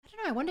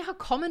I wonder how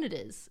common it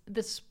is,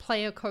 this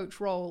player coach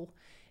role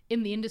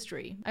in the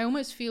industry. I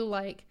almost feel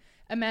like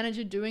a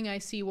manager doing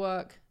IC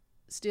work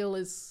still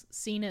is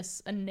seen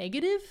as a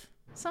negative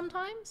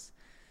sometimes.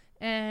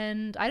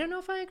 And I don't know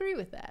if I agree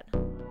with that.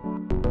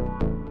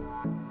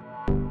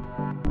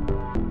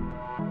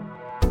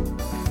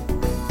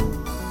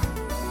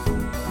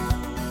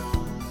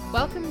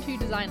 Welcome to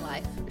Design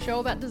Life, a show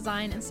about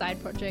design and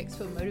side projects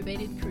for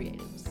motivated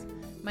creatives.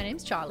 My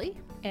name's Charlie.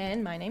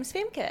 And my name's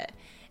Femke.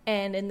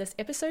 And in this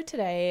episode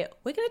today,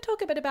 we're going to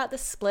talk a bit about the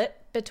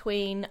split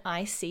between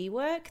IC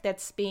work,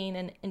 that's being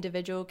an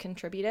individual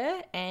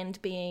contributor,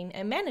 and being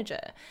a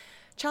manager.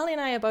 Charlie and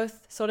I are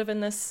both sort of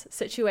in this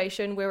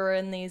situation where we're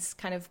in these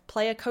kind of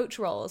player coach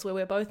roles where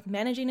we're both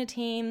managing a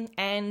team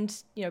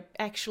and,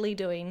 actually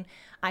doing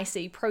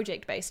IC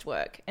project-based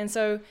work. And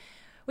so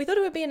we thought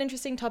it would be an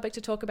interesting topic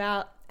to talk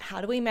about. How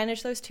do we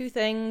manage those two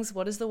things?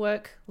 What does the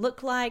work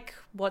look like?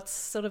 What's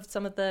sort of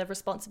some of the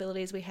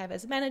responsibilities we have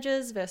as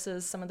managers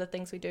versus some of the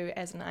things we do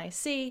as an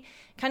IC?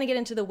 Kind of get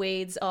into the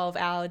weeds of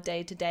our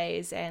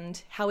day-to-days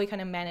and how we kind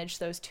of manage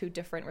those two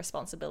different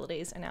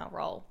responsibilities in our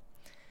role.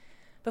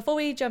 Before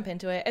we jump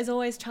into it, as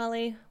always,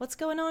 Charlie, what's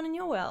going on in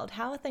your world?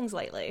 How are things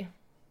lately?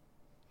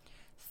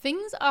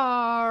 Things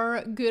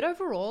are good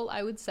overall,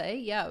 I would say.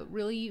 Yeah,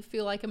 really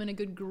feel like I'm in a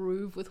good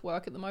groove with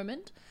work at the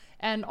moment.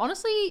 And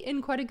honestly,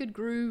 in quite a good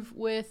groove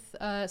with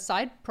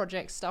side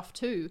project stuff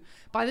too.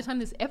 By the time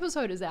this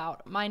episode is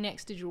out, my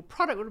next digital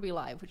product will be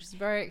live, which is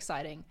very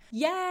exciting.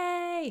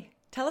 Yay!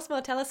 Tell us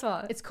more.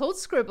 It's called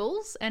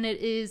Scribbles, and it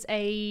is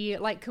a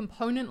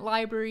component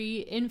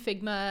library in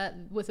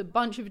Figma with a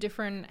bunch of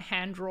different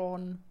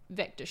hand-drawn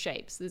vector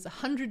shapes. There's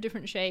 100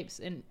 different shapes,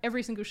 and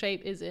every single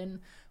shape is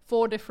in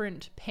 4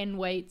 different pen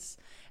weights.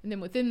 And then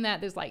within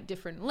that, there's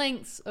different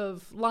lengths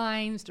of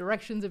lines,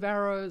 directions of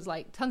arrows,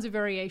 tons of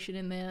variation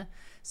in there.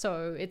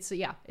 So it's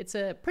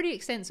a pretty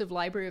extensive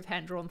library of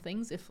hand-drawn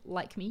things. If,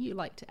 like me, you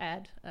like to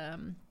add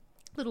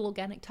little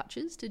organic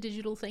touches to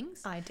digital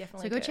things. I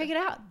definitely do. So go check it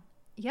out.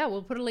 Yeah,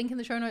 we'll put a link in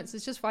the show notes.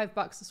 It's just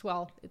 $5 as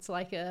well. It's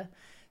like a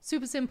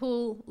super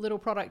simple little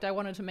product. I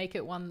wanted to make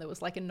it one that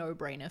was like a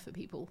no-brainer for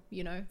people,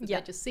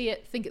 They just see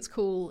it, think it's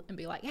cool, and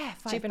be like, yeah,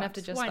 $5. Cheap enough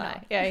to just buy.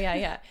 Not?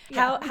 Yeah.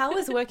 How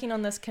is working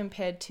on this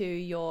compared to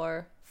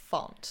your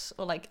font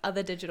or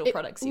other digital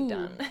products you've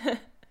done?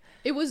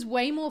 It was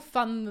way more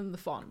fun than the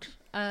font.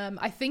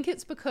 I think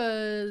it's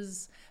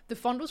because the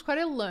font was quite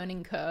a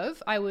learning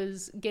curve. I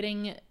was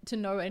getting to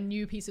know a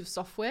new piece of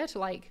software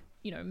to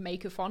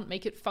make a font,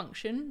 make it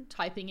function,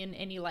 typing in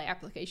any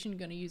application you're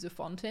going to use a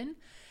font in.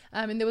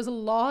 And there was a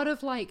lot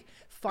of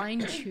fine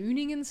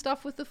tuning and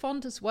stuff with the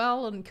font as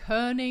well, and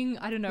kerning.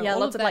 I don't know. Yeah, all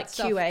lots of of that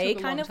QA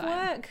kind of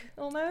work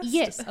almost.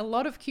 Yes, a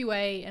lot of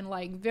QA and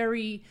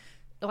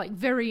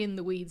very in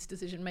the weeds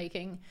decision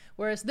making.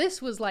 Whereas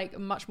this was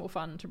much more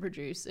fun to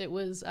produce. It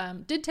was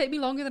did take me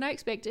longer than I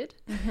expected,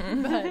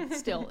 but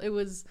still it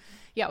was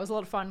a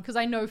lot of fun because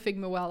I know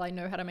Figma well. I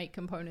know how to make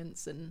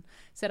components and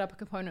set up a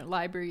component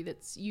library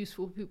that's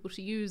useful for people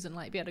to use and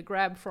be able to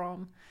grab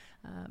from.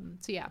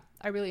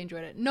 I really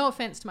enjoyed it. No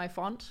offense to my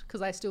font,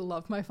 because I still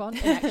love my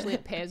font, and actually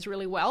it pairs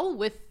really well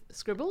with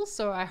Scribbles,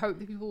 so I hope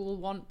that people will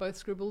want both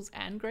Scribbles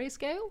and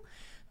Grayscale.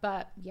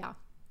 But yeah,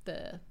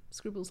 the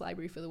Scribbles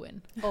library for the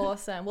win.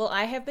 Awesome. Well,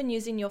 I have been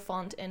using your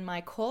font in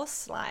my course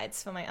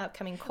slides for my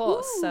upcoming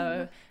course. Ooh.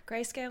 So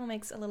Grayscale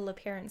makes a little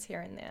appearance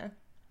here and there.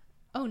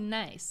 Oh,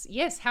 nice.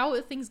 Yes. How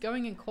are things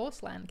going in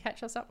Courseland?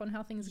 Catch us up on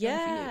how things are going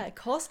for you. Yeah,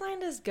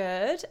 Courseland is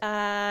good.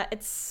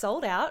 It's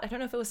sold out. I don't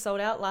know if it was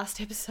sold out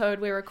last episode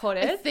we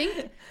recorded. I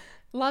think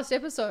last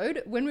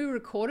episode, when we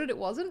recorded, it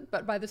wasn't,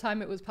 but by the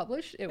time it was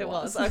published, it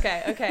was.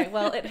 Okay.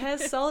 Well, it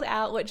has sold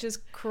out, which is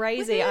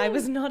crazy. Woo-hoo! I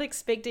was not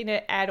expecting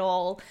it at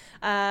all.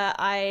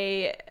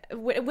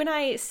 When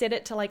I set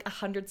it to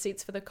 100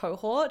 seats for the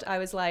cohort, I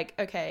was like,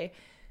 okay,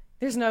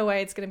 there's no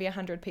way it's going to be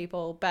 100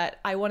 people, but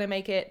I want to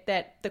make it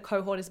that the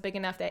cohort is big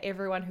enough that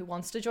everyone who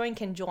wants to join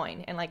can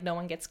join and no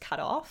one gets cut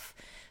off.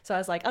 So I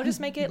was like, I'll just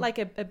make it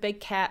a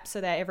big cap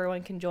so that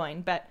everyone can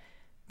join. But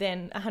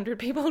then 100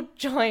 people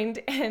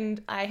joined,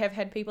 and I have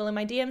had people in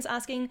my DMs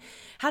asking,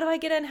 how do I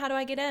get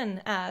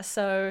in?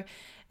 So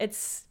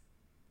it's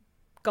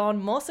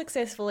gone more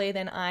successfully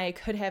than I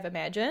could have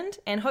imagined,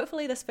 and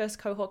hopefully this first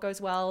cohort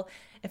goes well.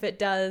 If it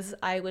does,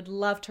 I would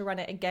love to run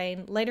it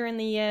again later in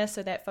the year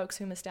so that folks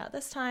who missed out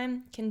this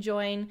time can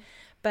join.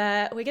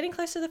 But we're getting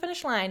close to the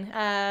finish line.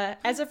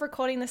 As of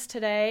recording this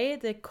today,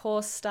 the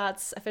course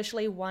starts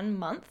officially 1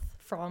 month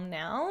from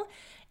now,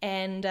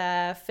 and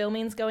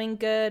filming's going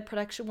good,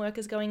 production work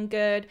is going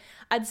good.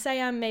 I'd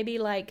say I'm maybe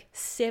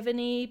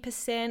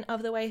 70%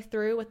 of the way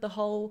through with the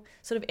whole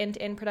sort of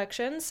end-to-end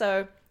production.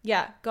 So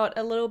yeah, got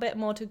a little bit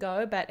more to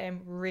go, but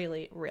am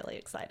really, really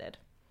excited.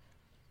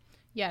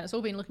 Yeah, it's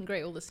all been looking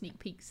great, all the sneak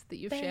peeks that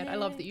you've shared. I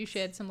love that you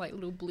shared some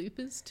little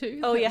bloopers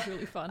too. Oh, that yeah. was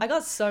really fun. I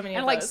got so many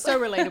and of those. So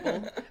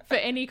relatable for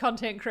any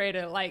content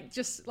creator,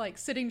 just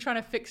sitting trying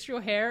to fix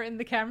your hair in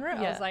the camera.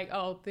 Yeah. I was like,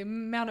 oh, the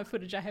amount of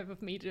footage I have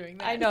of me doing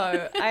that.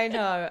 I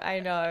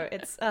know.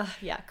 It's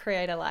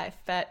creator life.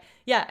 But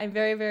yeah, I'm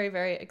very, very,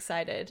 very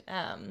excited.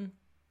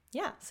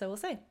 yeah, so we'll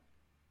see.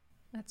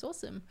 That's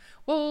awesome.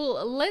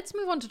 Well, let's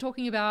move on to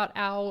talking about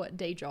our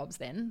day jobs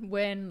then.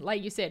 When,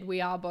 like you said,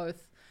 we are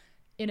both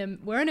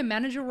we're in a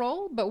manager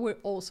role, but we're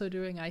also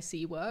doing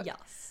IC work.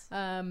 Yes.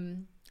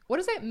 What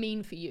does that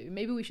mean for you?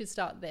 Maybe we should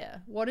start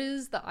there. What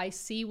is the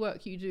IC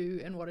work you do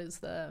and what is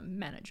the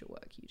manager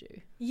work you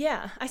do?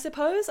 Yeah, I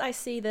suppose I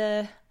see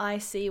the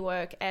IC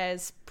work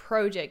as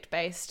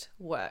project-based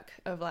work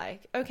of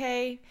like,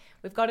 okay,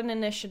 we've got an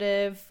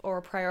initiative or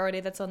a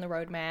priority that's on the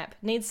roadmap,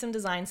 needs some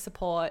design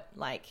support,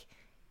 like,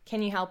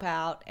 can you help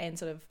out and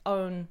sort of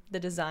own the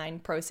design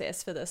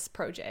process for this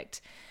project?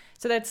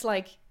 So that's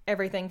like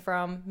everything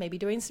from maybe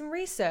doing some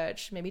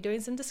research, maybe doing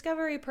some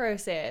discovery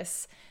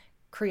process,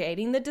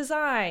 creating the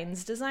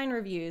designs, design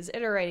reviews,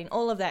 iterating,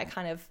 all of that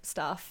kind of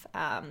stuff.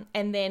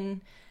 And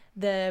then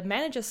the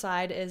manager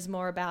side is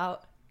more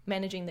about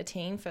managing the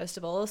team, first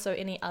of all. So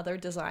any other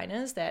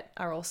designers that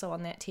are also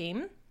on that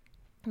team,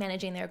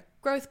 managing their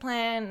growth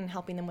plan and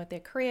helping them with their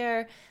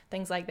career,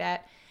 things like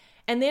that.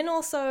 And then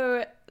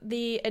also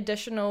the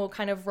additional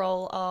kind of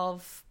role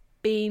of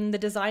being the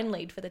design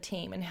lead for the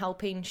team and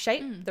helping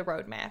shape the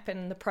roadmap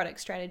and the product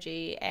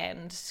strategy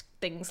and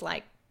things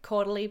like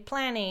quarterly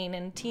planning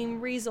and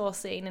team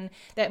resourcing and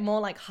that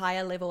more like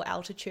higher level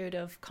altitude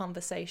of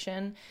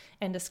conversation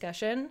and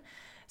discussion.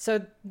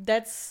 So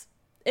that's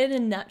in a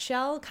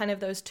nutshell kind of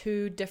those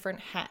two different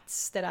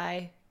hats that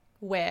I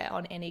wear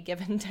on any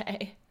given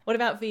day. What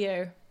about for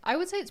you? I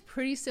would say it's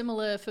pretty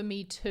similar for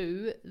me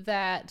too,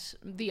 that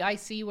the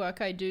IC work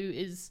I do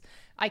is,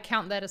 I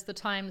count that as the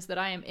times that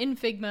I am in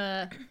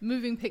Figma,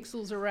 moving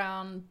pixels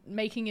around,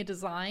 making a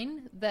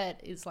design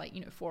that is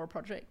like, for a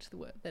project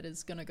that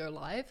is going to go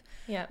live.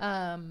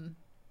 Yeah.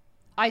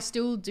 I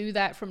still do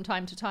that from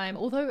time to time,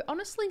 although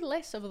honestly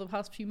less over the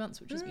past few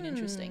months, which has been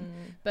interesting.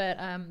 But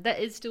that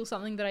is still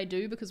something that I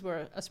do because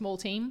we're a small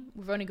team.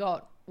 We've only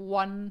got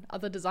one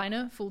other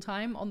designer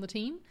full-time on the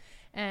team,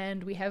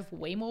 and we have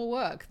way more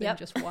work than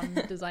just one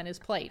designer's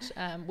plate.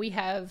 We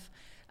have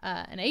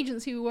an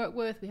agency we work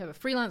with, we have a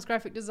freelance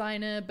graphic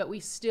designer, but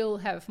we still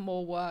have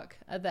more work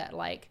that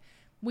like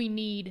we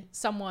need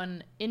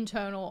someone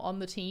internal on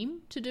the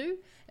team to do.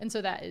 And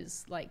so that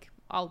is like,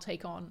 I'll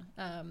take on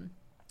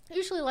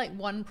usually like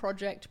one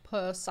project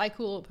per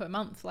cycle or per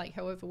month, like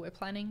however we're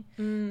planning,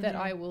 that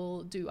I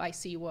will do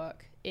IC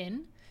work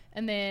in.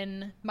 And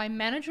then my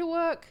manager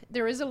work,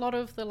 there is a lot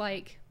of the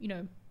like,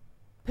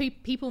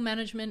 people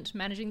management,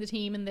 managing the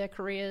team and their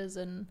careers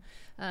and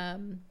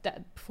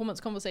that performance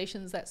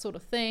conversations, that sort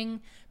of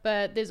thing.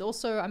 But there's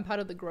also, I'm part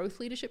of the growth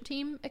leadership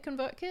team at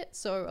ConvertKit.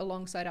 So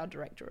alongside our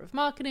director of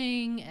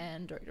marketing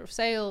and director of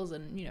sales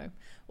and,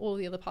 all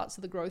the other parts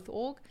of the growth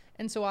org.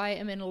 And so I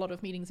am in a lot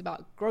of meetings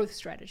about growth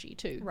strategy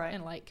too. Right.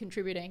 And like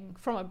contributing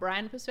from a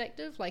brand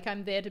perspective. Like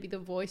I'm there to be the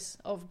voice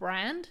of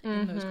brand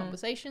in those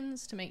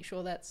conversations to make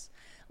sure that's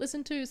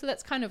listened to. So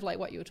that's kind of like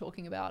what you were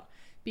talking about,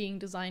 being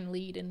design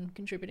lead and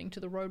contributing to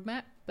the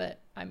roadmap,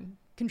 but I'm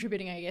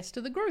contributing, I guess,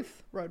 to the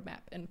growth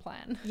roadmap and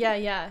plan.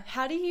 Yeah.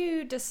 How do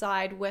you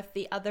decide with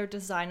the other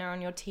designer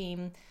on your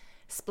team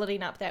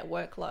splitting up that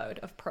workload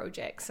of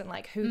projects and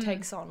like who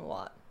takes on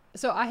what?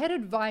 So I had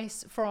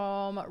advice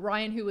from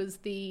Ryan, who was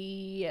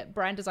the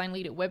brand design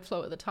lead at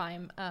Webflow at the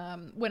time,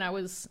 when I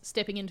was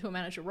stepping into a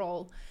manager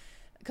role.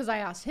 Because I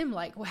asked him,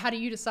 like, well, how do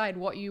you decide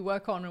what you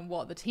work on and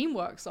what the team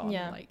works on?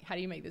 Yeah. Like, how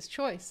do you make this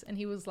choice? And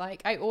he was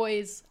like, I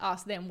always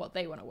ask them what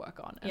they want to work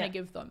on, and I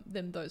give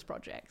them those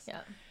projects.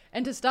 Yeah.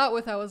 And to start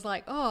with, I was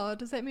like, oh,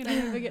 does that mean I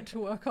never get to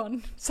work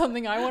on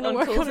something I want to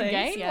work cool on things,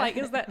 again? yeah. Like,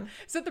 is that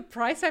the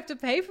price I have to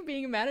pay for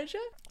being a manager?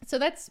 So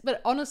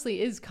but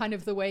honestly is kind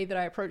of the way that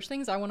I approach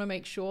things. I want to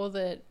make sure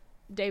that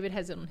David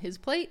has it on his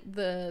plate,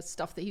 the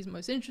stuff that he's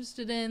most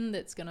interested in,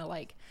 that's going to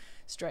like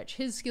stretch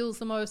his skills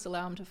the most,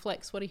 allow him to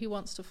flex what he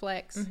wants to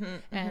flex,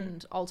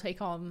 and I'll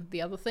take on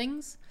the other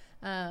things.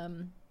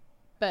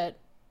 But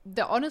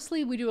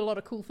honestly, we do a lot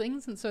of cool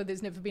things, and so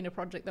there's never been a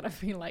project that I've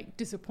been like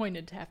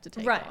disappointed to have to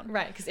take on.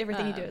 Right, because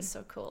everything you do is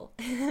so cool.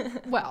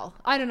 Well,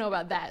 I don't know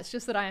about that. It's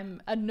just that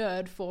I'm a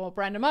nerd for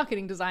brand and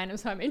marketing design, and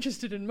so I'm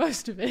interested in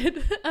most of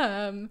it.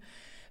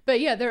 But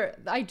yeah,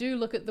 I do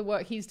look at the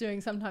work he's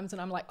doing sometimes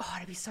and I'm like, oh,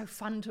 it'd be so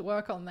fun to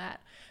work on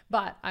that.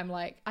 But I'm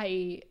like,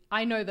 I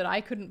know that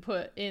I couldn't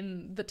put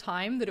in the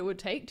time that it would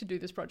take to do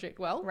this project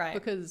well. Right.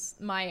 Because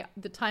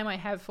the time I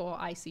have for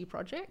IC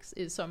projects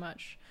is so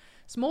much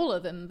smaller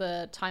than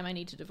the time I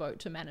need to devote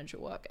to manager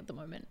work at the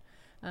moment.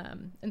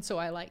 And so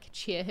I like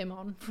cheer him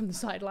on from the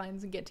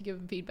sidelines and get to give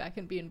him feedback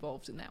and be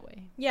involved in that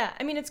way. Yeah,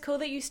 I mean, it's cool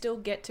that you still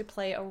get to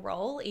play a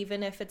role,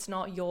 even if it's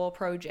not your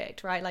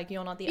project, right? Like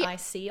you're not the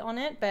IC on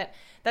it, but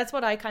that's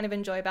what I kind of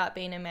enjoy about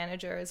being a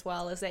manager as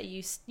well, is that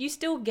you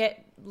still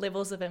get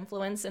levels of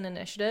influence and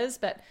initiatives,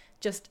 but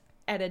just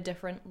at a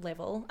different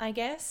level, I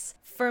guess.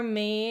 For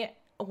me,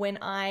 when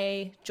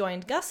I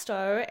joined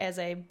Gusto as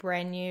a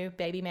brand new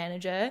baby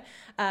manager,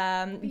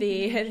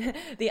 the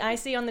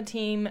IC on the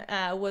team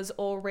was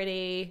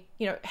already,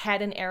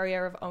 had an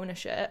area of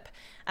ownership,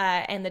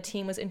 and the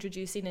team was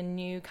introducing a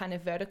new kind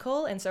of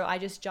vertical. And so I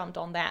just jumped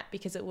on that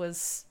because it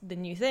was the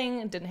new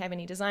thing and didn't have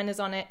any designers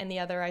on it. And the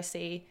other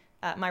IC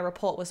my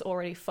report was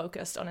already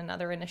focused on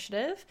another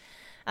initiative.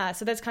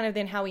 So that's kind of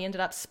then how we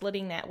ended up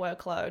splitting that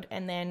workload.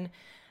 And then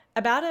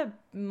about a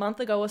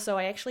month ago or so,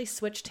 I actually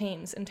switched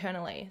teams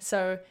internally.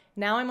 So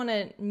now I'm on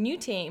a new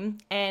team,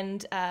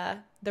 and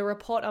the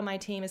report on my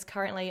team is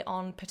currently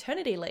on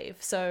paternity leave.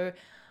 So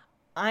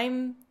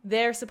I'm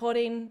there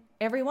supporting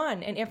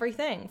everyone and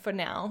everything for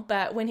now.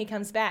 But when he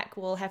comes back,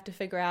 we'll have to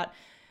figure out,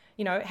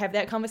 have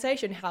that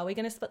conversation. How are we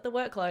going to split the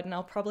workload? And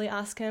I'll probably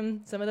ask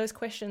him some of those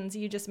questions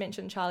you just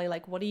mentioned, Charlie,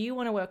 like, what do you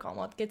want to work on?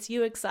 What gets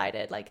you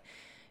excited? Like,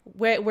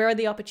 where are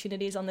the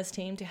opportunities on this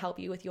team to help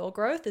you with your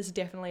growth is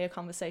definitely a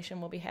conversation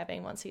we'll be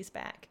having once he's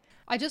back.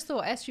 I just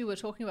thought, as you were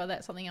talking about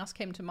that, something else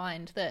came to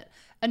mind, that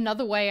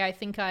another way I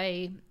think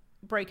I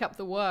break up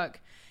the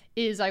work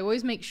is I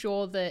always make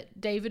sure that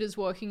David is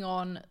working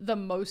on the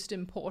most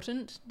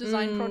important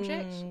design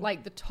project,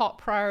 like the top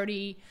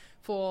priority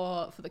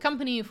for the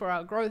company, for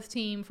our growth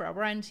team, for our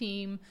brand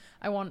team.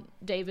 I want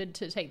David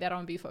to take that on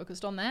and be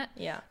focused on that.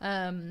 Yeah.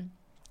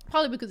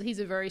 Partly because he's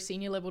a very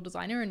senior level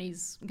designer and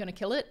he's going to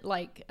kill it.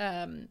 Like,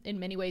 in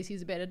many ways,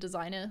 he's a better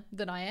designer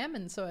than I am.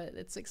 And so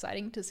it's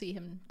exciting to see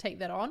him take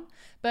that on.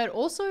 But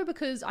also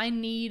because I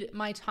need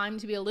my time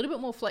to be a little bit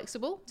more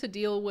flexible to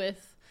deal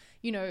with,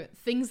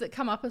 things that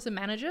come up as a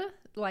manager.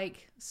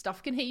 Like,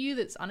 stuff can hit you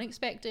that's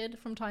unexpected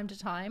from time to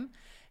time.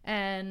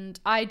 And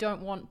I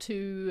don't want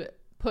to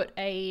put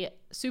a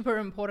super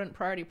important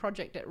priority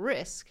project at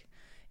risk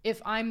if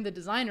I'm the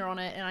designer on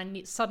it and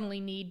I suddenly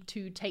need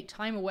to take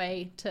time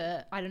away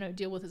to,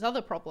 deal with this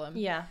other problem.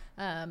 Yeah.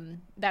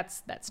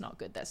 That's not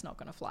good. That's not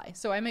going to fly.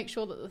 So I make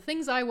sure that the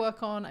things I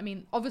work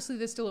on, obviously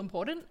they're still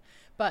important,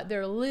 but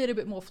they're a little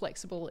bit more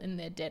flexible in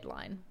their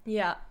deadline.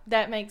 Yeah,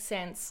 that makes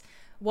sense.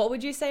 What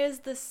would you say is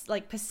this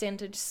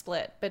percentage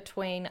split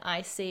between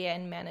IC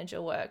and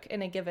manager work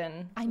in a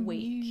given week? I knew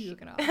you were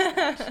going to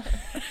ask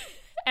that.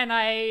 And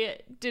I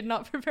did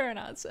not prepare an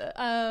answer.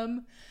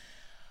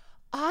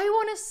 I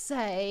want to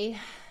say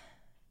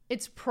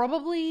it's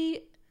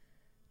probably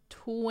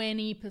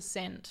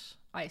 20%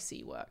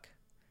 IC work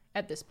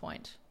at this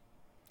point.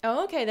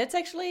 Oh, okay. That's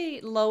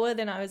actually lower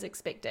than I was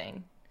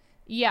expecting.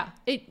 Yeah,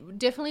 it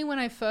definitely, when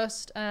I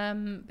first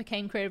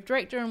became creative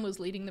director and was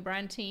leading the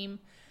brand team,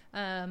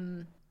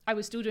 I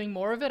was still doing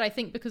more of it. I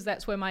think because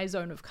that's where my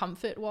zone of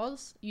comfort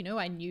was.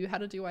 I knew how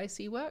to do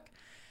IC work.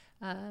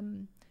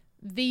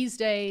 These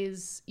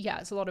days,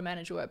 it's a lot of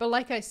manager work. But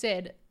like I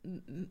said,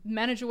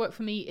 manager work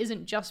for me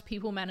isn't just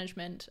people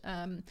management.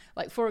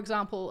 Like, for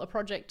example, a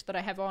project that I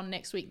have on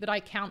next week that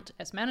I count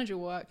as manager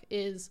work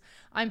is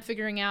I'm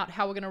figuring out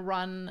how we're going to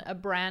run a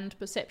brand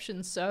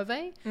perception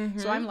survey. Mm-hmm.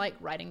 So I'm like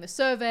writing the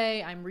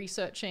survey, I'm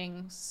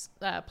researching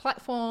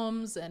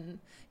platforms and,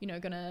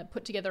 going to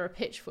put together a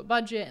pitch for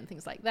budget and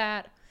things like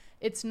that.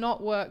 It's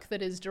not work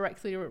that is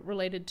directly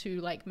related to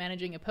like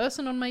managing a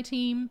person on my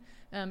team.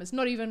 It's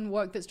not even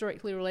work that's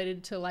directly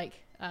related to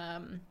like,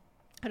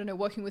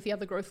 working with the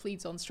other growth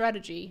leads on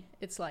strategy.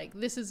 It's like,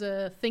 this is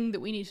a thing that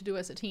we need to do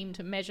as a team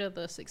to measure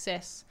the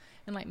success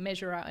and like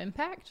measure our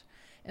impact.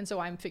 And so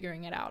I'm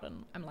figuring it out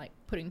and I'm like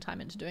putting time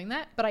into doing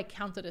that, but I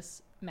count it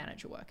as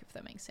manager work, if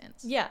that makes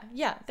sense. Yeah,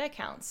 that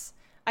counts.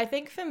 I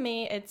think for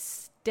me,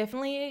 it's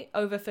definitely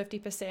over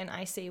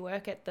 50% IC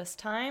work at this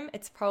time.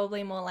 It's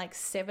probably more like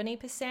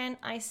 70%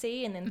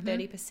 IC and then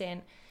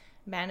 30%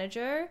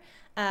 manager.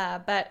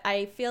 But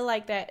I feel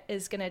like that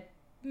is going to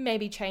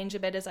maybe change a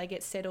bit as I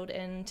get settled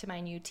into my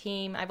new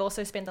team. I've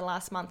also spent the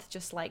last month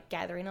just like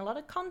gathering a lot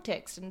of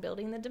context and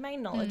building the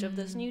domain knowledge of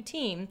this new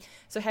team.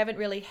 So haven't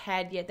really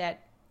had yet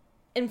that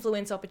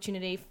influence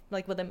opportunity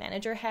like with a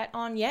manager hat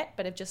on yet,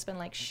 but have just been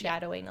like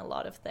shadowing a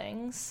lot of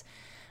things.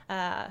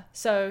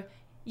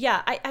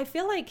 Yeah, I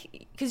feel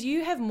like, because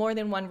you have more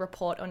than one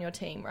report on your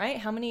team, right?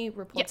 How many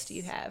reports do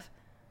you have?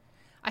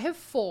 I have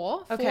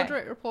four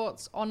direct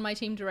reports on my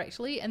team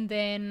directly. And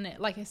then,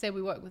 like I said,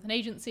 we work with an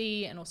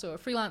agency and also a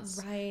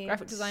freelance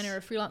graphic designer,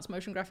 a freelance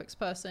motion graphics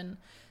person.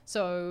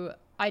 So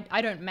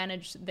I don't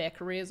manage their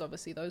careers,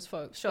 obviously, those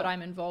folks. Sure. But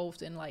I'm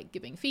involved in like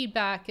giving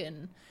feedback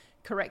and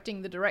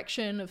correcting the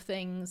direction of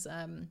things.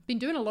 Been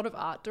doing a lot of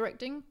art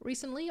directing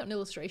recently on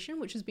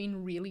illustration, which has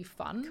been really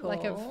fun. Cool.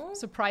 Like I've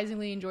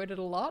surprisingly enjoyed it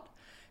a lot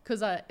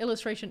because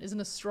illustration isn't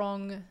a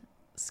strong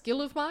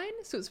skill of mine.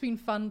 So it's been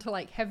fun to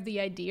like have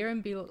the idea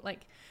and be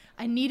like,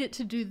 I need it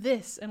to do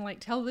this and like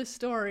tell this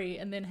story,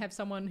 and then have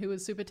someone who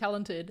is super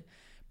talented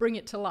bring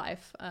it to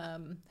life.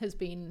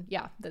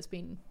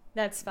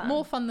 That's fun.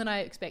 More fun than I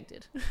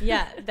expected.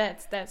 Yeah,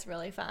 that's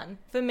really fun.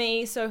 For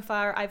me, so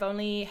far, I've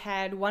only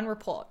had one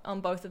report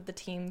on both of the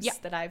teams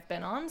that I've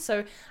been on.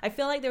 So I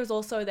feel like there was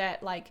also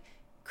that like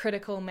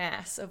critical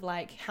mass of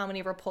like how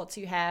many reports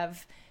you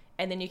have,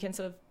 and then you can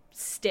sort of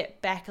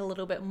step back a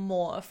little bit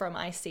more from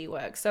IC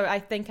work. So I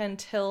think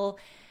until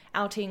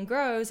our team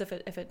grows, if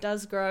it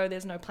does grow,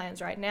 there's no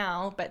plans right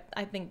now, but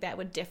I think that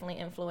would definitely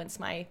influence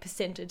my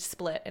percentage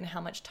split and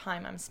how much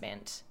time I'm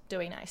spent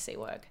doing IC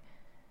work.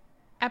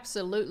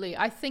 Absolutely.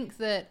 I think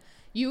that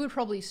you would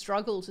probably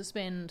struggle to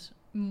spend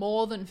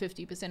more than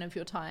 50% of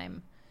your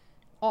time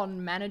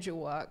on manager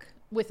work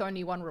with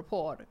only one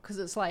report, because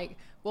it's like,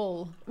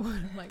 well,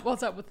 like,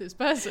 what's up with this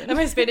person? Am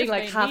I spending If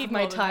like they half need of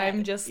my more than time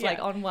that. just Yeah. like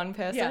on one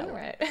person? Yeah.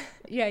 Right.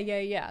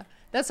 Yeah.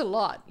 That's a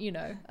lot, you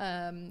know.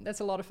 That's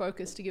a lot of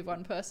focus to give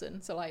one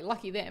person. So like,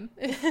 lucky them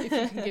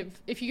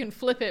if you can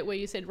flip it where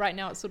you said right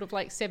now it's sort of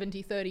like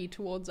 70-30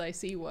 towards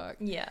IC work.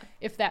 Yeah,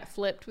 If that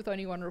flipped with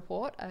only one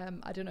report,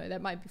 I don't know,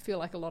 that might feel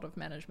like a lot of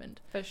management.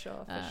 for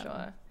sure.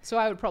 So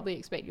I would probably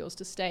expect yours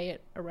to stay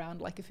at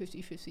around like a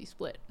 50-50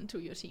 split until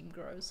your team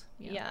grows.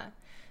 Yeah.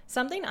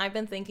 Something I've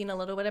been thinking a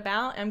little bit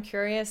about, I'm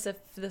curious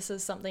if this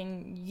is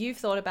something you've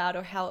thought about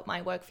or how it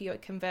might work for you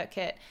at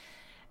ConvertKit.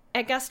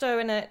 At Gusto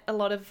and at a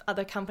lot of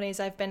other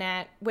companies I've been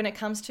at, when it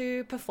comes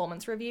to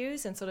performance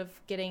reviews and sort of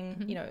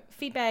getting, you know,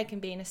 feedback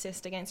and being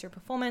assessed against your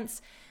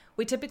performance,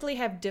 we typically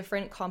have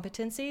different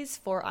competencies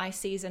for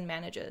ICs and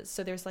managers.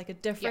 So there's like a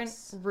different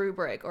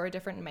rubric or a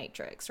different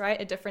matrix, right?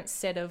 A different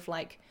set of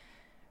like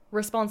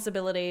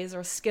responsibilities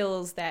or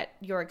skills that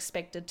you're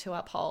expected to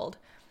uphold.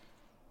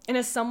 And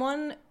as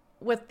someone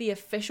with the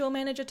official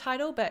manager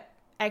title, but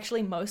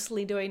actually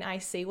mostly doing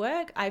IC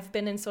work, I've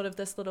been in sort of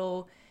this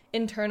little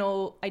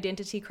internal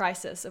identity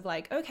crisis of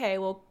like, okay,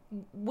 well,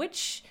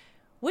 which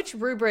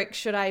rubric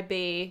should I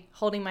be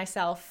holding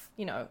myself,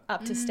 you know,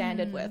 up to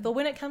standard with? Or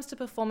when it comes to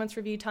performance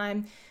review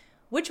time,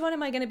 which one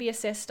am I going to be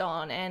assessed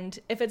on? And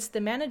if it's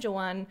the manager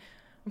one,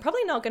 I'm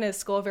probably not going to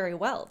score very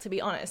well, to be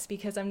honest,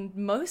 because I'm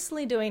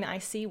mostly doing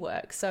IC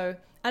work. So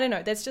I don't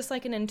know, that's just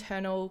like an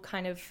internal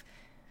kind of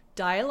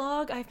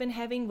dialogue I've been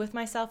having with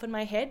myself in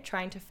my head,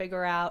 trying to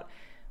figure out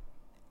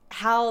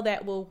how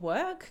that will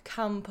work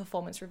come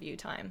performance review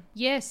time.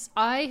 Yes,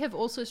 I have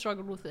also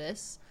struggled with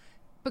this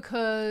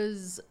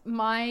because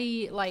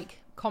my like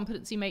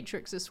competency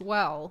matrix as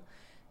well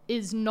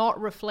is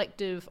not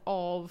reflective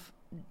of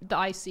the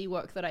IC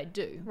work that I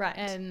do. Right.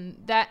 And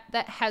that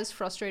has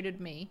frustrated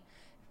me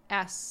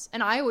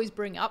and I always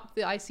bring up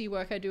the IC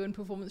work I do in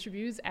performance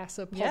reviews as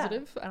a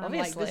positive. And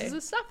obviously. I'm like, this is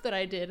the stuff that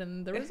I did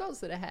and the results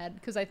that I had,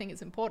 because I think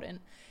it's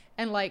important.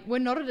 And like, we're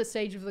not at a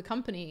stage of the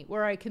company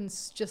where I can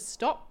just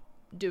stop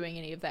doing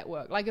any of that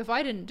work. Like if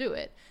I didn't do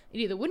it, it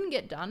either wouldn't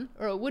get done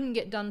or it wouldn't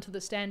get done to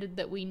the standard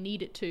that we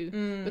need it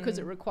to, because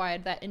it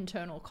required that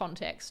internal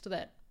context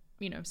that,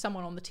 you know,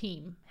 someone on the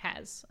team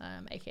has,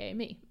 aka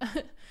me.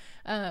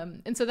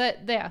 And so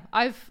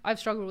I've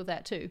struggled with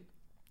that too.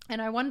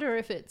 And I wonder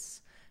if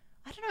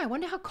I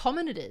wonder how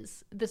common it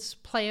is, this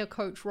player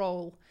coach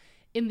role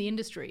in the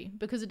industry,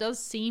 because it does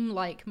seem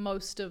like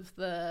most of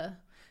the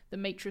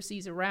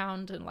matrices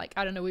around, and like,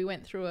 I don't know, we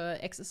went through a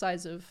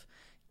exercise of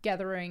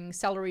gathering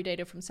salary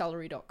data from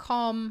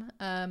salary.com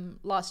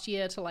last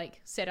year to like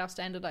set our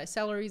standardized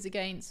salaries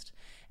against,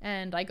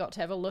 and I got to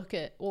have a look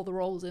at all the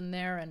roles in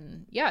there,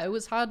 and yeah, it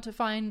was hard to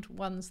find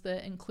ones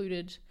that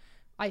included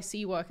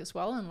IC work as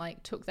well and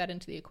like took that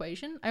into the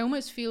equation. I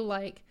almost feel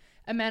like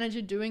a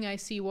manager doing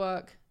IC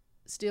work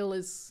still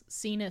is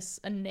seen as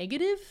a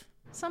negative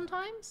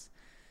sometimes,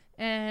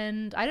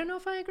 and I don't know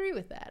if I agree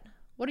with that.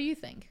 What do you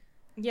think?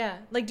 Yeah,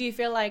 like, do you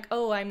feel like,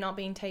 oh, I'm not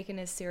being taken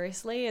as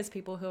seriously as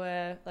people who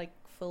are like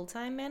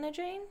full-time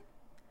managing?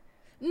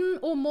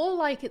 Or more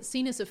like it's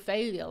seen as a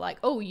failure, like,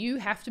 oh, you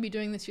have to be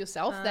doing this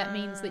yourself. That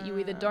means that you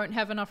either don't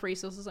have enough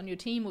resources on your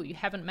team or you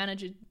haven't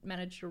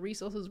managed your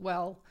resources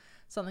well,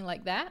 something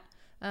like that.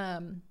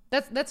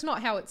 That's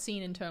not how it's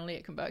seen internally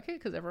at ConvertKit,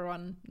 because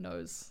everyone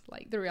knows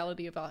like the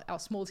reality of our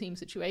small team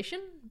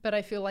situation. But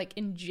I feel like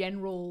in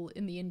general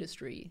in the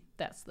industry,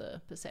 that's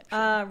the perception.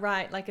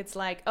 Right. Like it's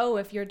like, oh,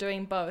 if you're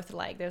doing both,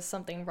 like there's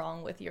something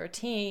wrong with your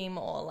team,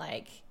 or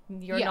like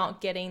you're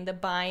not getting the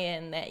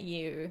buy-in that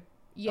you,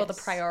 or the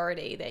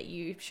priority that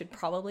you should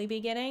probably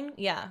be getting.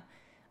 Yeah.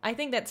 I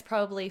think that's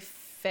probably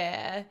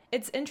fair.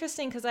 It's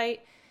interesting because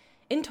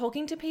in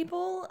talking to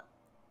people,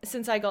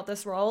 since I got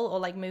this role, or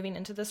like moving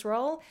into this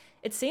role,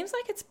 it seems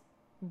like it's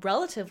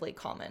relatively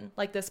common,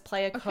 like this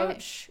player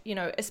coach, you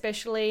know,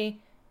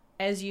 especially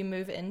as you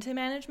move into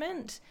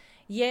management.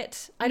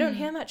 Yet I don't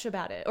hear much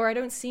about it, or I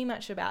don't see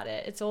much about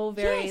it. It's all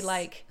very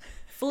like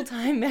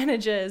full-time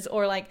managers,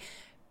 or like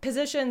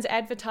positions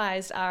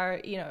advertised are,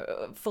 you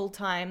know,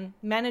 full-time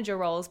manager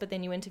roles, but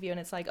then you interview and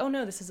it's like, oh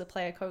no, this is a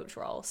player coach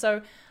role.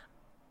 So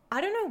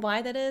I don't know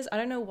why that is. I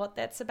don't know what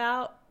that's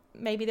about.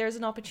 Maybe there's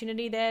an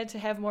opportunity there to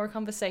have more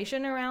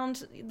conversation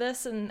around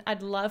this, and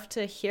I'd love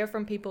to hear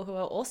from people who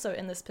are also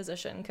in this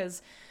position,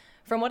 because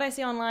from what I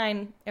see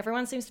online,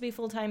 everyone seems to be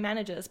full-time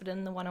managers, but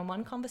in the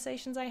one-on-one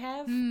conversations I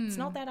have, it's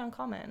not that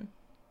uncommon.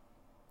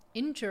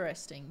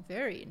 Interesting.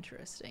 Very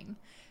interesting.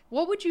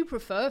 What would you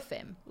prefer,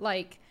 Fem?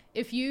 Like,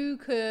 if you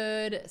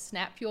could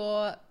snap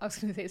your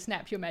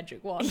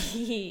magic wand.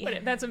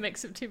 But that's a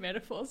mix of two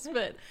metaphors.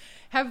 But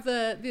have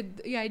the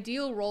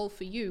ideal role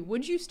for you,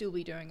 would you still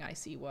be doing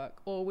IC work,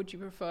 or would you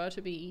prefer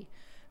to be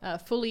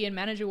fully in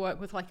manager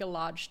work with like a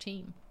large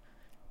team?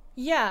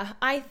 Yeah,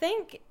 I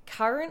think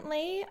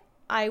currently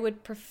I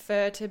would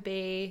prefer to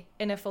be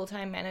in a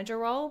full-time manager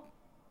role,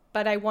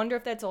 but I wonder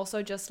if that's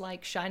also just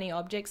like shiny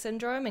object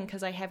syndrome, and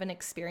because I haven't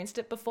experienced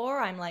it before,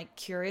 I'm like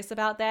curious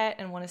about that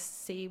and want to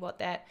see what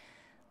that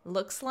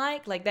looks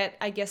like. Like that,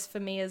 I guess for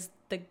me, is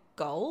the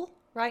goal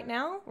right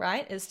now,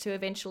 right? Is to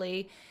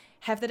eventually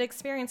have that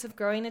experience of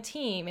growing a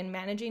team and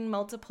managing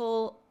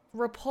multiple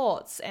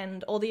reports,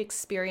 and all the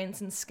experience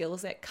and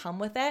skills that come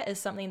with that is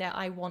something that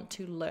I want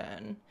to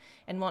learn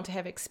and want to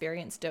have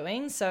experience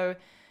doing. So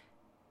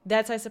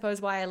that's, I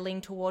suppose, why I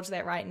lean towards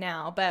that right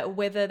now. But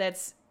whether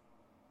that's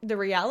the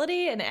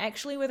reality and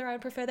actually whether I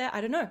would prefer that,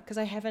 I don't know, because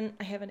I haven't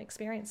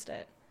experienced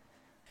it.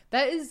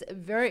 That is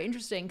very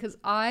interesting, because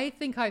I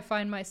think I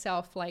find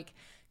myself like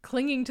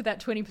clinging to that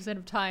 20%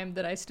 of time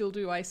that I still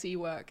do IC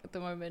work at the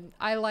moment.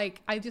 I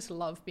just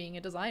love being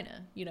a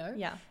designer, you know?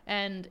 Yeah.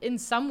 And in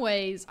some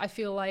ways, I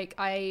feel like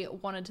I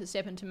wanted to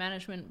step into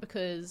management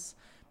because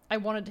I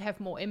wanted to have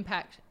more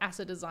impact as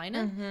a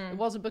designer. It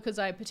wasn't because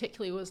I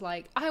particularly was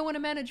like, I want to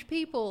manage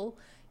people.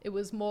 It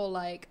was more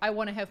like, I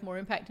want to have more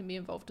impact and be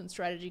involved in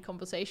strategy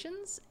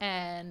conversations,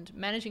 and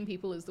managing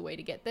people is the way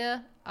to get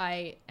there.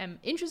 I am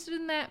interested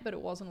in that, but it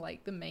wasn't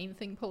like the main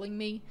thing pulling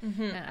me.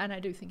 And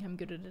I do think I'm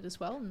good at it as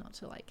well, not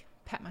to like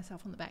pat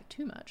myself on the back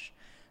too much.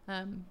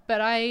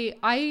 But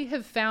I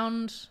have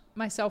found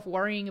myself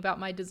worrying about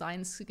my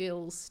design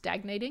skills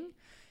stagnating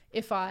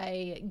if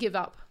I give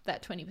up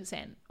that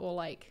 20%, or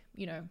like,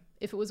 you know,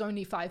 if it was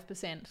only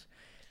 5%.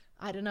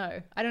 I don't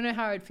know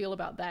how I'd feel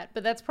about that,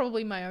 but that's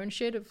probably my own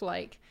shit of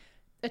like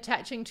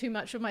attaching too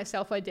much of my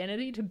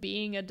self-identity to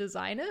being a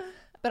designer.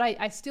 But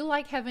I still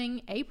like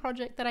having a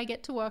project that I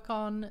get to work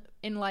on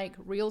in like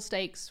real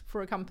stakes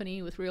for a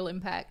company with real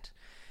impact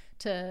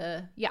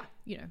to, yeah,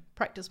 you know,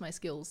 practice my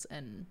skills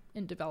and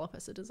develop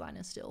as a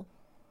designer still.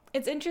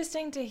 It's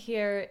interesting to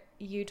hear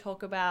you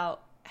talk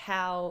about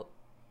how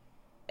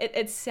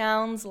it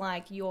sounds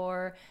like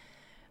your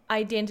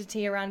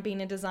identity around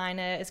being a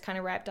designer is kind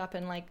of wrapped up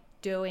in like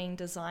doing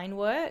design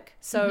work.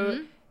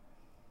 So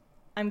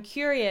I'm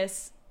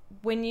curious,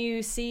 when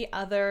you see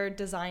other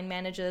design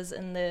managers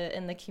in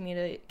the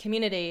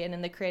community and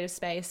in the creative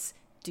space,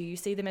 do you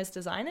see them as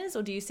designers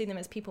or do you see them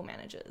as people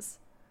managers?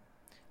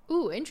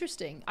 Ooh,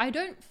 interesting. I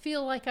don't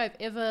feel like I've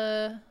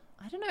ever,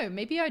 I don't know,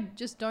 maybe I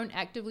just don't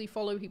actively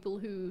follow people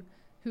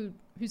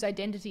whose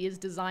identity is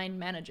design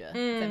manager,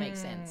 if that makes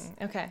sense.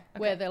 Okay.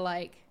 Where they're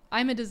like,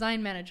 I'm a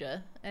design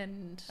manager,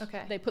 and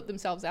they put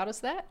themselves out as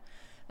that.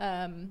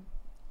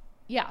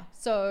 Yeah,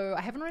 so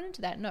I haven't run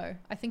into that, no.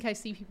 I think I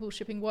see people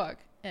shipping work,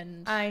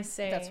 and I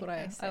see. That's what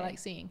I like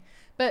seeing.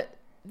 But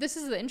this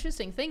is the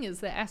interesting thing,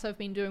 is that as I've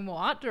been doing more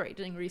art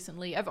directing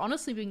recently, I've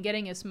honestly been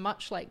getting as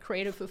much like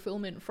creative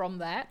fulfillment from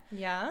that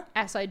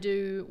as I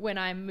do when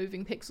I'm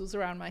moving pixels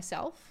around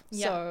myself.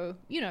 Yeah. So,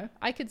 you know,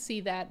 I could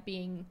see that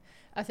being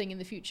a thing in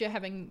the future,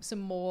 having some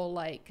more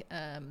like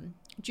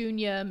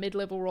junior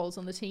mid-level roles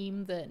on the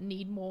team that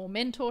need more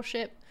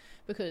mentorship,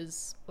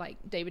 because like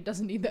David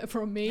doesn't need that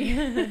from me.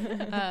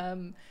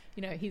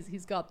 You know,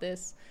 he's got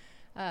this.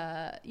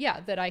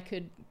 That I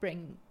could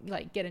bring,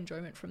 like, get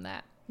enjoyment from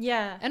that.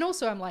 Yeah. And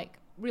also I'm like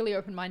really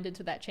open-minded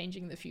to that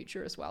changing in the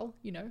future as well,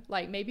 you know,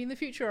 like maybe in the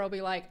future I'll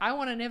be like, I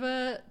want to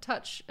never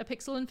touch a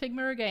pixel in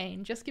Figma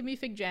again, just give me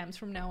Fig Jams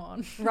from now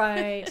on.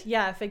 Right.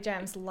 Yeah, Fig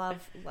Jams,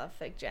 love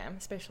Fig Jam,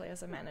 especially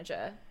as a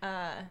manager.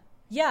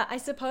 Yeah, I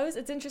suppose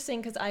it's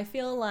interesting because I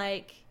feel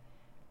like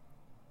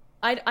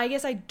I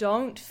guess I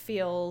don't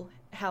feel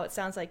how it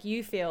sounds like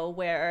you feel,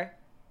 where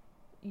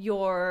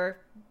your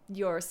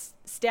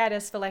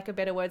status, for lack of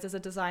better words, as a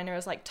designer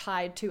is like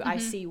tied to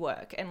IC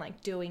work and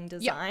like doing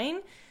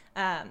design.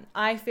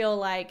 I feel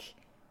like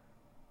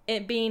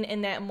it being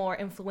in that more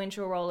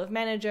influential role of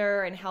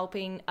manager and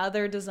helping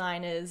other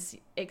designers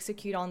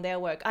execute on their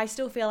work, I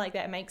still feel like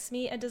that makes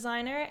me a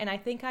designer, and I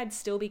think I'd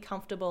still be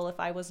comfortable if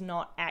I was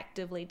not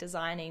actively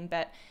designing,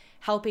 but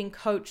helping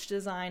coach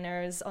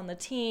designers on the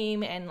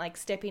team and like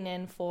stepping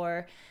in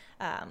for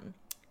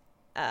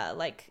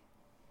like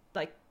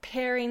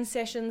pairing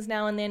sessions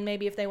now and then,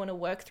 maybe if they want to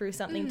work through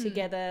something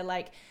together.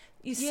 Like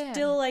you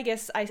still, I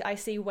guess I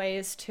see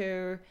ways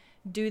to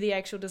do the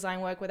actual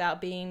design work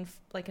without being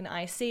like an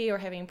IC or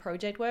having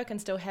project work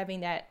and still having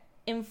that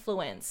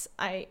influence.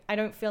 I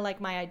don't feel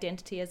like my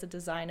identity as a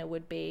designer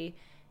would be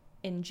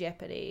in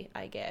jeopardy,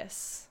 I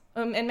guess.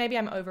 And maybe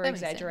I'm over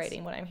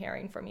exaggerating what I'm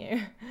hearing from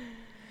you.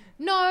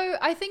 No,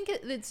 I think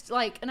it's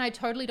like, and I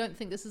totally don't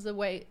think this is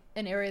an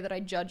area that I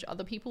judge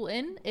other people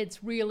in.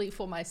 It's really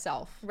for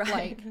myself. Right.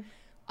 Like,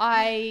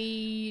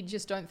 I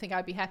just don't think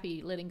I'd be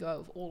happy letting go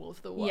of all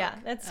of the work. Yeah,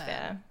 that's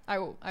fair. I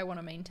want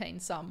to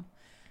maintain some.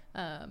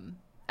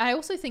 I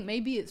also think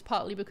maybe it's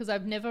partly because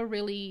I've never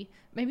really,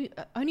 maybe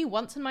only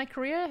once in my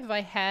career have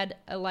I had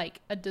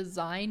a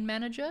design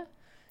manager.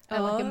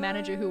 Like a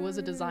manager who was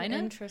a designer.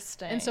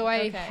 Interesting. And so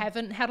I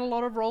haven't had a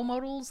lot of role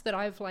models that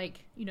I've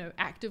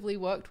actively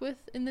worked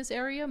with in this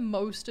area.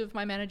 Most of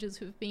my managers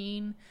have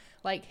been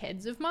like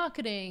heads of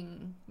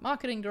marketing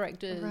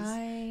directors.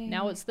 Right.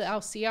 Now it's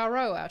our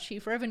CRO, our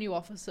chief revenue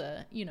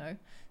officer, you know.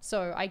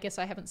 So I guess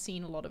I haven't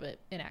seen a lot of it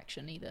in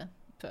action either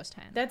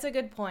firsthand. That's a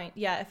good point.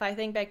 Yeah, if I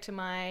think back to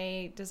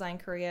my design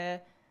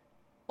career,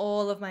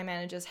 all of my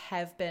managers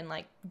have been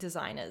like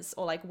designers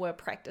or like were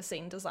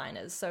practicing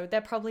designers. So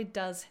that probably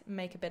does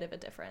make a bit of a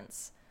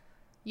difference.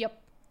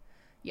 Yep.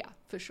 Yeah,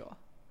 for sure.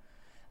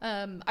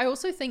 I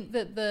also think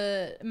that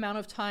the amount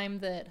of time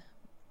that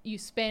you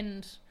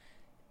spend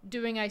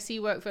doing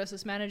IC work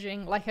versus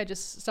managing, like I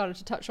just started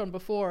to touch on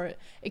before,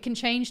 it can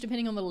change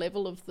depending on the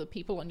level of the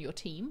people on your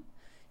team.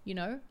 You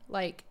know,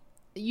 like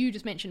you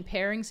just mentioned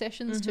pairing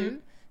sessions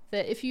too.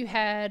 That if you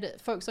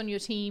had folks on your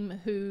team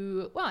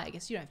who, well, I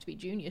guess you don't have to be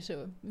junior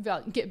to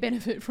get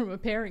benefit from a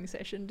pairing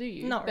session, do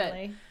you? Not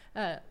really.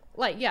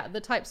 Like, yeah,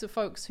 the types of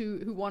folks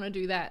who want to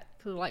do that,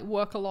 to like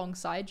work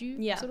alongside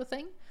you, sort of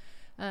thing.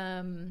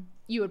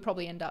 You would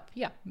probably end up,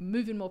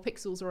 moving more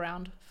pixels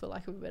around, for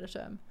lack of a better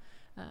term,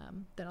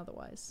 than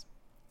otherwise.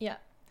 Yeah.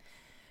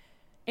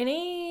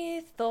 Any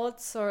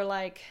thoughts or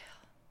like,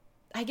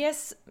 I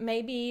guess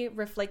maybe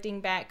reflecting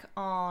back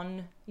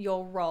on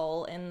your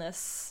role in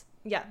this,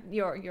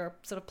 your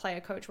sort of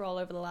player coach role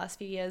over the last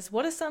few years,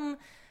 what are some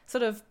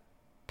sort of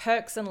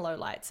perks and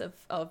lowlights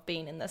of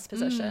being in this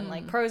position,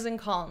 like pros and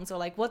cons, or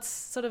like what's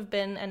sort of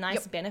been a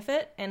nice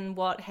benefit and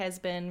what has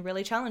been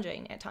really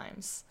challenging at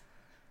times?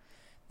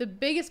 The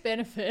biggest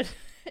benefit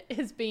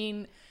has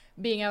been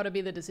being able to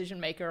be the decision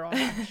maker on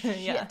a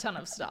shit ton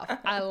of stuff.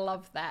 I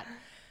love that.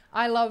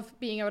 I love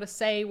being able to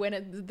say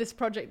when this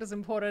project is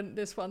important,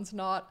 this one's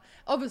not.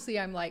 Obviously,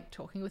 I'm like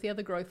talking with the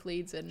other growth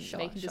leads and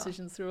making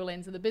decisions through a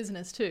lens of the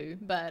business too.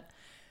 But,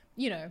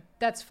 you know,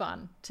 that's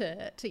fun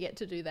to get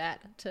to do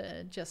that,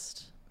 to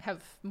just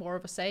have more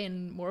of a say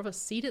and more of a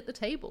seat at the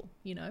table,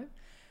 you know.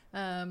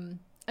 And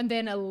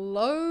then a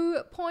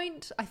low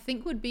point, I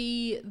think, would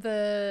be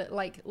the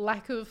like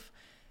lack of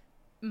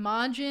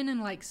margin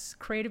and like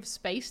creative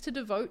space to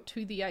devote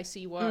to the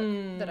IC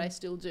work that I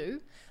still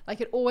do. Like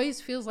it always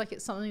feels like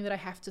it's something that I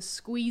have to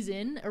squeeze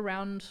in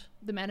around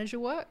the manager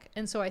work.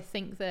 And so I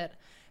think that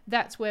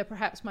that's where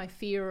perhaps my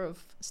fear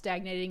of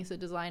stagnating as a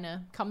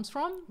designer comes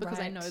from, because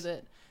I know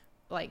that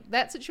like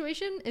that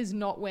situation is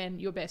not when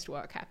your best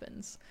work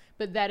happens,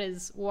 but that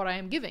is what I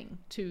am giving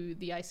to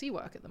the IC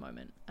work at the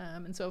moment.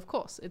 And so of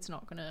course it's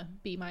not going to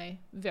be my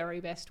very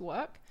best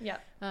work. Yeah.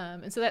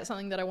 And so that's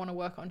something that I want to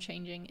work on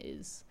changing,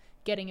 is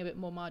getting a bit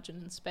more margin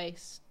and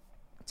space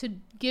to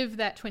give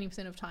that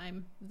 20% of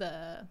time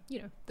the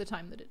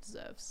time that it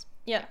deserves.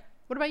 Yeah.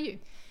 What about you?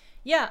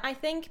 Yeah, I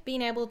think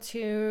being able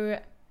to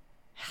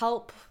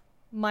help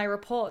my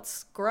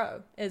reports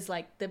grow is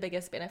like the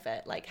biggest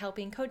benefit, like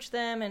helping coach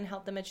them and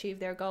help them achieve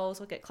their goals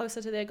or get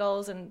closer to their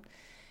goals and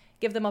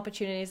give them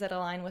opportunities that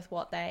align with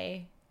what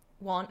they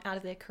want out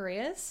of their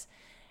careers.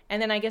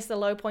 And then I guess the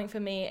low point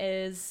for me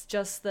is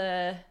just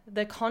the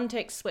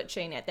context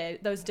switching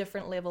at those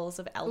different levels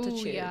of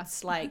altitudes. Ooh, yeah.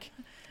 Like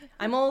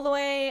I'm all the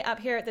way up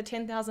here at the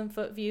 10,000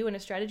 foot view in a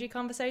strategy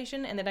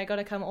conversation, and then I got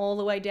to come all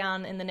the way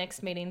down in the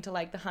next meeting to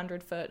like the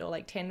 100 foot or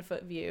like 10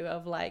 foot view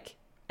of like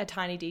a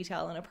tiny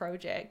detail in a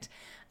project.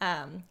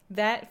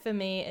 That for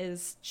me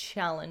is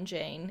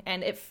challenging.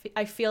 And if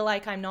I feel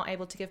like I'm not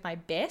able to give my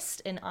best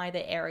in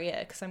either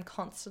area because I'm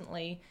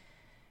constantly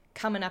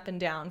coming up and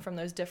down from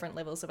those different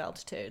levels of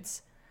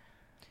altitudes.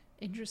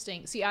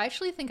 Interesting. See, I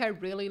actually think I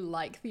really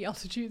like the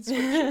altitude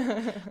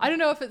switching. I don't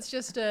know if it's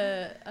just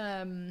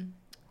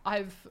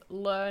I've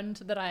learned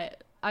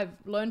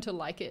to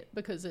like it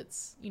because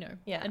it's, you know,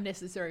 a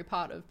necessary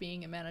part of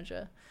being a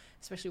manager,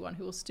 especially one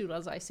who still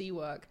does IC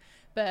work.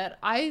 But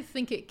I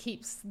think it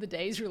keeps the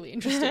days really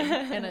interesting.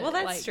 And it, well,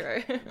 that's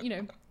true. You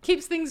know,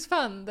 keeps things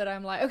fun, that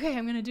I'm like, okay,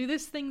 I'm going to do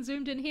this thing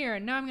zoomed in here,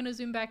 and now I'm going to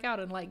zoom back out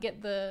and like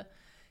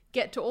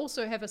get to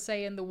also have a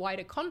say in the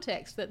wider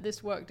context that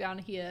this work down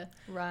here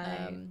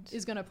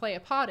is going to play a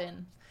part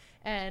in.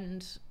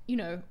 And, you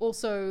know,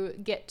 also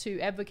get to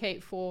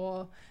advocate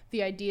for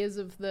the ideas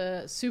of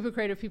the super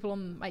creative people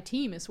on my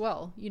team as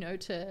well, you know,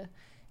 to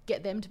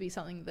get them to be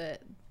something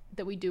that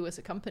we do as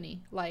a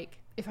company. Like,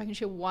 if I can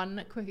share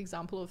one quick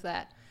example of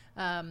that,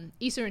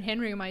 Issa and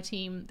Henry on my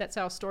team, that's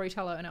our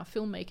storyteller and our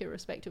filmmaker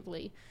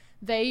respectively,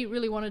 they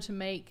really wanted to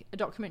make a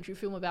documentary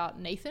film about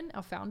Nathan,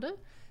 our founder,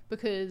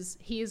 because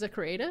he is a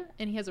creator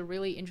and he has a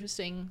really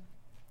interesting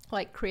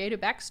like creator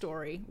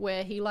backstory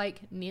where he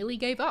like nearly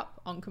gave up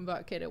on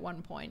ConvertKit at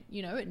one point.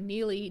 You know, it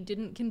nearly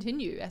didn't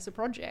continue as a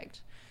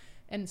project.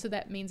 And so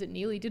that means it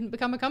nearly didn't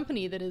become a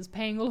company that is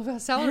paying all of our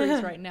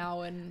salaries right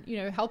now and, you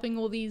know, helping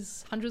all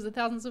these hundreds of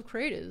thousands of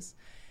creators.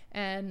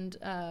 And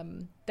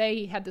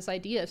they had this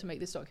idea to make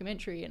this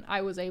documentary, and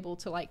I was able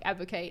to like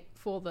advocate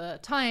for the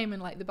time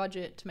and like the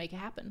budget to make it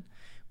happen,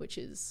 which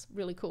is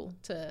really cool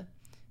to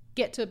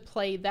get to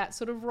play that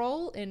sort of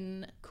role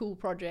in cool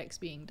projects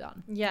being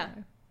done. Yeah, you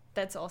know?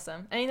 That's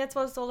awesome. I mean, that's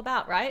what it's all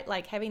about, right?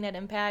 Like having that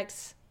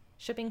impact,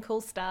 shipping cool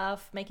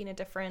stuff, making a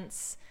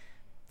difference.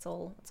 It's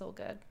all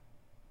good.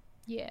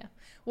 Yeah.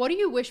 What do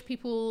you wish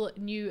people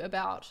knew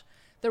about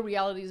the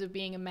realities of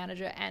being a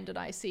manager and an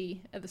IC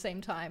at the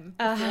same time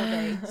before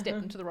they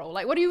step into the role?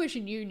 Like, what do you wish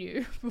you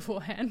knew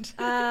beforehand?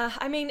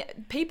 I mean,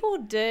 people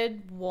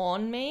did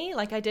warn me.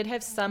 Like, I did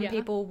have some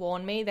people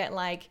warn me that,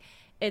 like,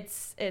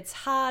 it's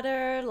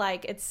harder,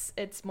 like,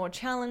 it's more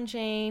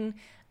challenging.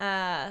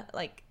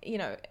 Like, you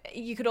know,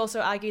 you could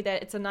also argue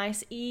that it's a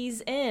nice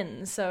ease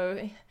in.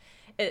 So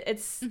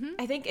it's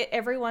I think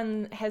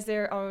everyone has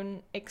their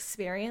own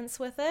experience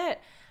with it.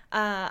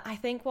 I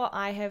think what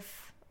I have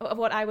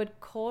what I would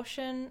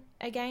caution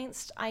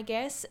against, I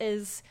guess,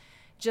 is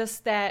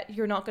just that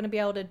you're not going to be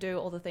able to do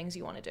all the things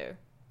you want to do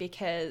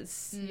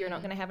because you're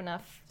not going to have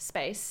enough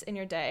space in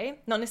your day.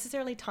 Not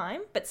necessarily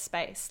time, but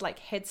space, like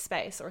head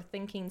space or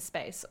thinking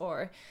space,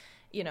 or,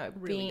 you know,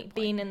 Really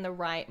being in the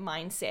right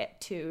mindset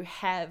to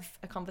have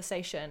a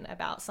conversation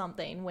about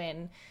something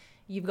when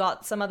you've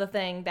got some other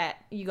thing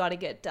that you got to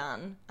get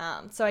done.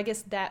 So I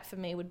guess that for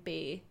me would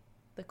be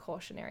the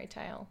cautionary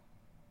tale.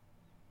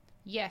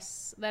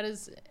 Yes, that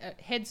is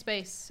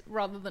headspace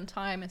rather than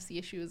time as the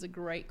issue is a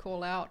great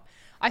call out.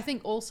 I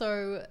think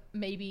also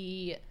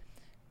maybe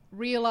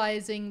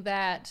realizing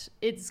that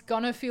it's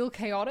gonna feel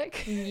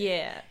chaotic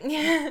Yeah.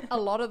 a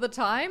lot of the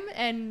time,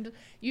 and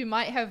you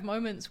might have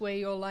moments where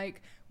you're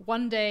like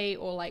one day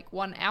or like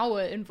 1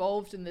 hour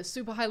involved in this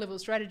super high level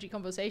strategy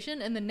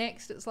conversation, and the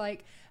next it's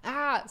like,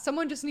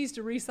 someone just needs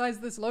to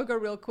resize this logo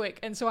real quick,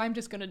 and so I'm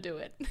just gonna do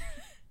it.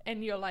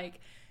 And you're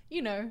like,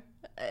 you know,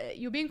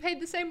 you're being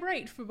paid the same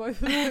rate for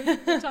both of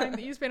the time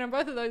that you spend on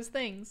both of those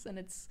things, and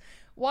it's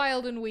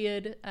wild and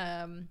weird,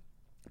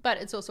 but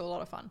it's also a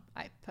lot of fun,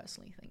 I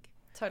personally think.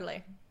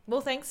 Totally.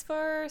 Well, thanks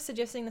for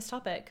suggesting this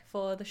topic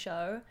for the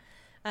show.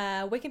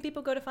 Where can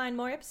people go to find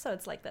more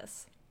episodes like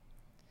this?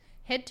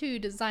 Head to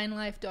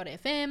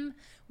designlife.fm.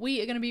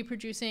 We are going to be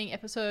producing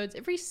episodes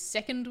every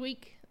second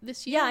week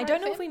this year. Yeah, I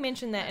don't know Fem? if we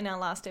mentioned that in our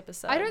last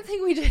episode. I don't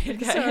think we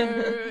did. Okay.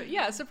 So,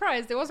 yeah,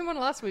 surprise. There wasn't one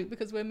last week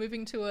because we're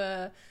moving to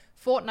a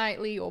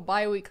fortnightly or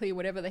bi-weekly,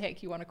 whatever the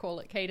heck you want to call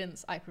it,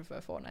 cadence. I prefer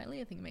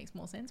fortnightly. I think it makes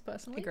more sense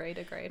personally.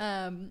 Agreed.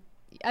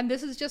 And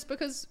this is just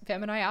because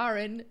Fem and I are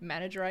in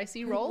manager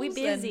IC roles. We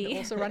busy. And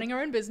also running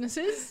our own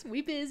businesses.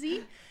 We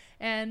busy.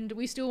 And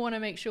we still want to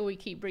make sure we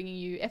keep bringing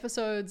you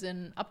episodes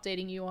and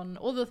updating you on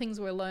all the things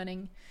we're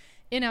learning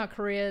in our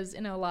careers,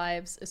 in our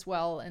lives as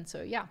well. And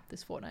so, yeah,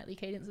 this fortnightly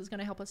cadence is going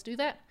to help us do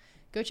that.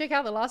 Go check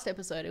out the last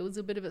episode. It was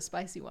a bit of a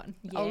spicy one.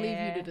 Yeah. I'll leave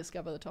you to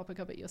discover the topic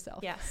of it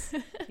yourself. Yes.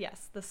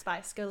 Yes, the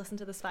spice. Go listen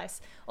to the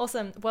spice.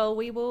 Awesome. Well,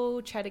 we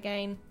will chat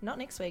again, not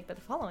next week, but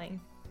the following.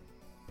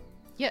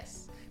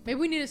 Yes. Maybe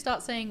we need to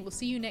start saying, we'll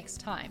see you next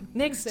time.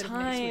 Next next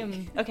time.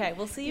 week. Okay,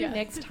 we'll see you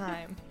next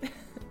time.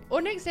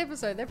 Or next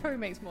episode. That probably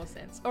makes more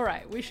sense. All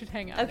right, we should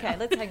hang up. Okay, now.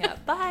 let's hang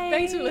up. Bye.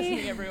 Thanks for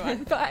listening,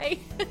 everyone. Bye.